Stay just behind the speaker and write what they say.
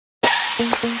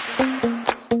Hi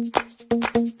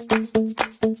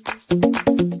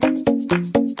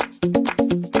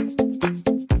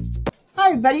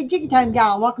everybody, Jiggy Time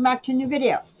Gal, and welcome back to a new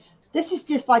video. This is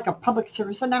just like a public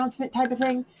service announcement type of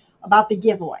thing about the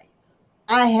giveaway.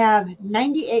 I have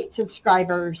 98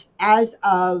 subscribers as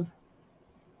of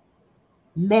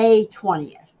May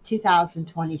 20th,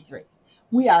 2023.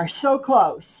 We are so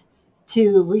close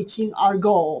to reaching our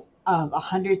goal of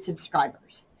 100 subscribers.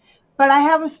 But I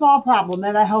have a small problem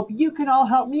that I hope you can all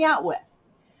help me out with.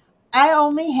 I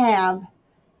only have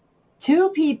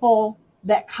 2 people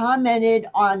that commented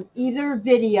on either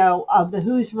video of the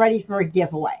Who's Ready for a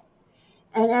Giveaway.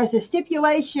 And as a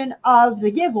stipulation of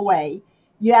the giveaway,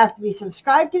 you have to be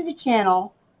subscribed to the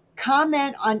channel,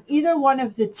 comment on either one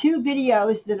of the 2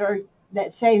 videos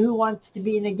that say who wants to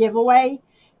be in a giveaway.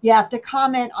 You have to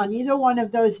comment on either one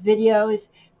of those videos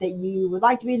that you would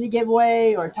like to be in the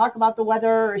giveaway, or talk about the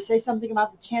weather, or say something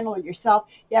about the channel or yourself.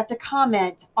 You have to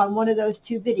comment on one of those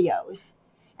 2 videos.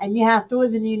 And you have to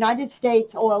live in the United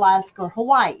States or Alaska or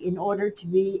Hawaii in order to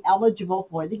be eligible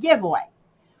for the giveaway.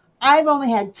 I've only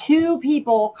had 2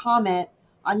 people comment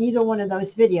on either one of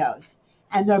those videos,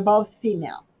 and they're both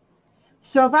female.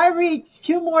 So if I reach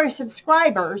 2 more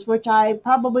subscribers, which I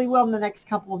probably will in the next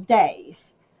couple of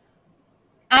days,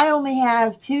 I only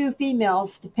have 2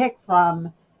 females to pick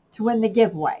from to win the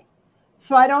giveaway.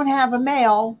 So I don't have a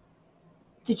male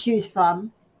to choose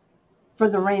from for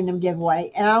the random giveaway,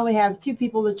 and I only have 2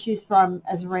 people to choose from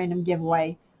as a random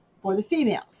giveaway for the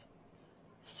females.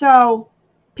 So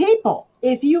people,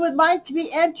 if you would like to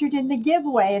be entered in the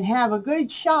giveaway and have a good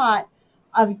shot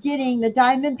of getting the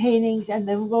diamond paintings and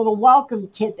the little welcome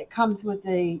kit that comes with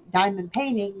the diamond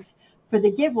paintings for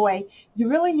the giveaway, you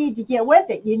really need to get with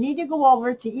it. You need to go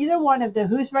over to either one of the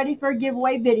Who's Ready for a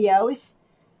Giveaway videos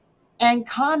and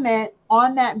comment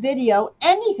on that video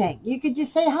anything. You could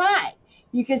just say hi.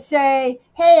 You could say,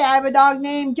 hey, I have a dog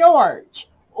named George,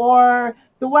 or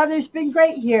the weather's been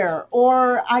great here,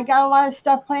 or I got a lot of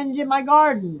stuff planted in my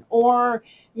garden, or,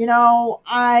 you know,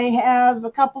 I have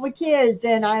a couple of kids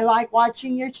and I like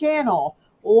watching your channel,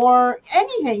 or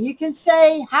anything. You can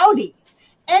say howdy,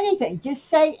 anything. Just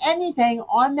say anything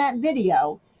on that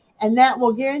video, and that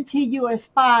will guarantee you a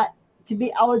spot to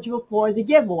be eligible for the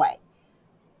giveaway.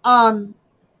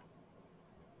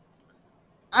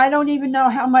 I don't even know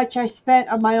how much I spent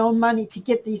of my own money to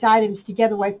get these items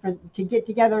together for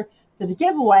the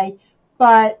giveaway,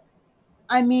 but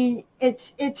I mean,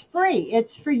 it's free.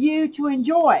 It's for you to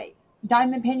enjoy.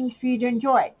 Diamond paintings for you to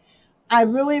enjoy. I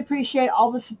really appreciate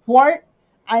all the support.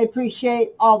 I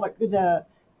appreciate all the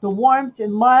warmth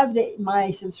and love that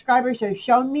my subscribers have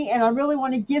shown me, and I really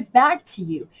want to give back to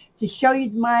you to show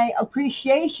you my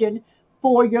appreciation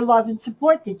for your love and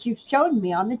support that you've shown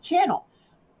me on the channel.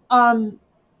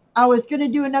 I was going to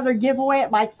do another giveaway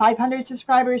at like 500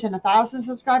 subscribers and 1,000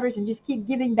 subscribers and just keep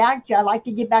giving back to you. I like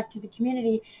to give back to the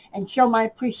community and show my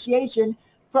appreciation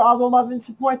for all the love and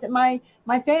support that my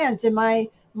fans and my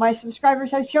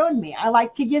subscribers have shown me. I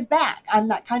like to give back. I'm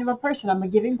that kind of a person. I'm a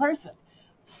giving person.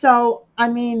 So, I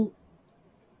mean,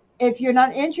 if you're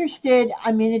not interested,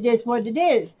 I mean, it is what it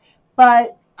is.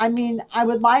 But, I mean, I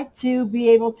would like to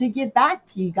be able to give back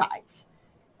to you guys.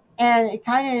 And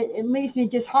it leaves me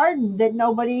disheartened that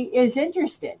nobody is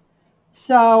interested.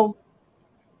 So,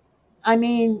 I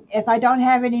mean, if I don't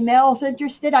have any males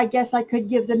interested, I guess I could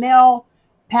give the male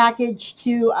package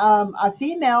to a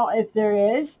female if there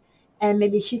is. And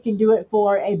maybe she can do it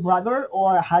for a brother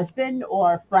or a husband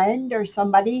or a friend or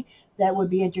somebody that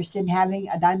would be interested in having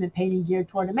a diamond painting geared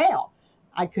toward a male.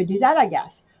 I could do that, I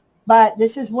guess. But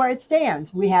this is where it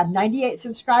stands. We have 98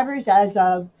 subscribers as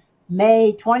of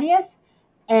May 20th.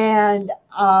 And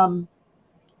I'm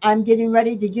getting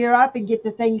ready to gear up and get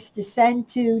the things to send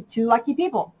to 2 lucky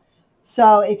people.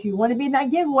 So if you want to be in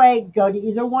that giveaway, go to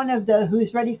either one of the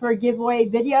Who's Ready for a Giveaway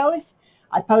videos.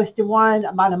 I posted one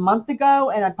about a month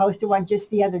ago, and I posted one just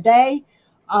the other day.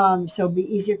 So it'll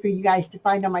be easier for you guys to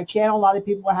find on my channel. A lot of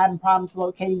people were having problems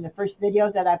locating the first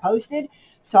video that I posted.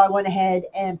 So I went ahead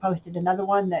and posted another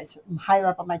one that's higher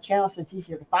up on my channel, so it's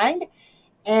easier to find.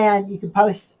 And you can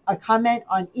post a comment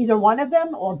on either one of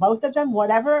them or both of them,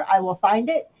 whatever. I will find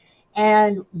it,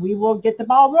 and we will get the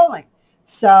ball rolling.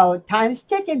 So time's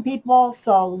ticking, people.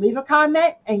 So leave a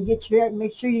comment and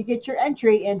make sure you get your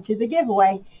entry into the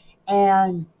giveaway.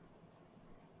 And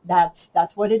that's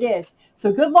what it is.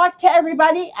 So good luck to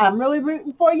everybody. I'm really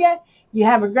rooting for you. You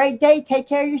have a great day. Take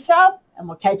care of yourself, and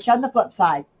we'll catch you on the flip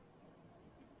side.